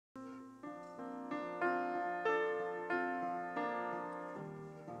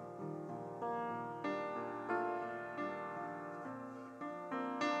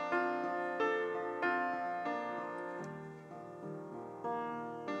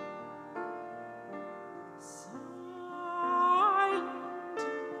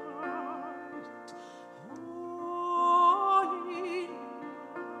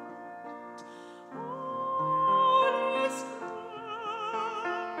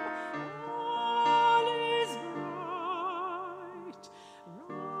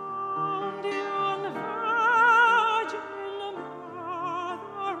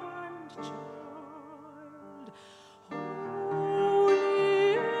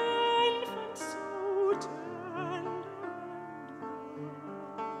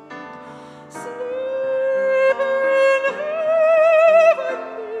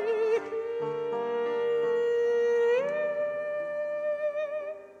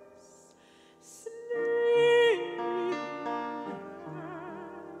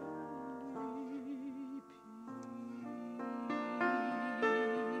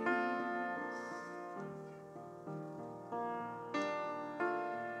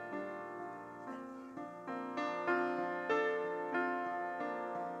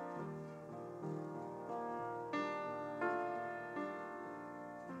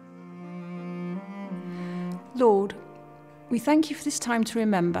Lord, we thank you for this time to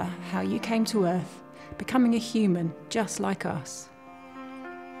remember how you came to earth, becoming a human just like us.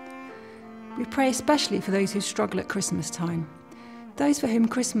 We pray especially for those who struggle at Christmas time, those for whom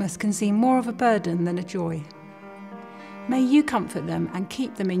Christmas can seem more of a burden than a joy. May you comfort them and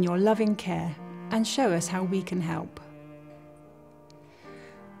keep them in your loving care, and show us how we can help.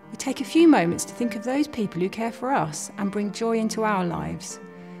 We take a few moments to think of those people who care for us and bring joy into our lives.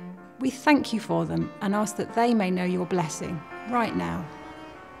 We thank you for them and ask that they may know your blessing right now.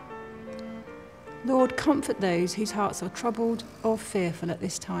 Lord, comfort those whose hearts are troubled or fearful at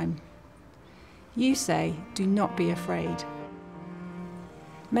this time. You say, do not be afraid.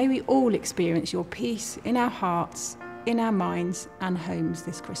 May we all experience your peace in our hearts, in our minds and homes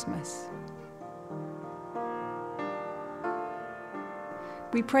this Christmas.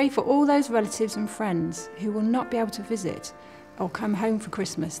 We pray for all those relatives and friends who will not be able to visit or come home for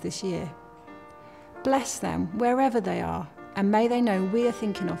Christmas this year. Bless them wherever they are, and may they know we are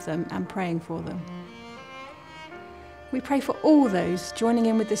thinking of them and praying for them. We pray for all those joining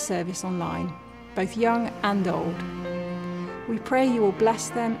in with this service online, both young and old. We pray you will bless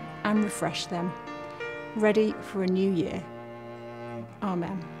them and refresh them, ready for a new year.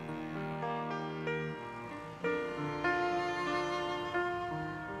 Amen.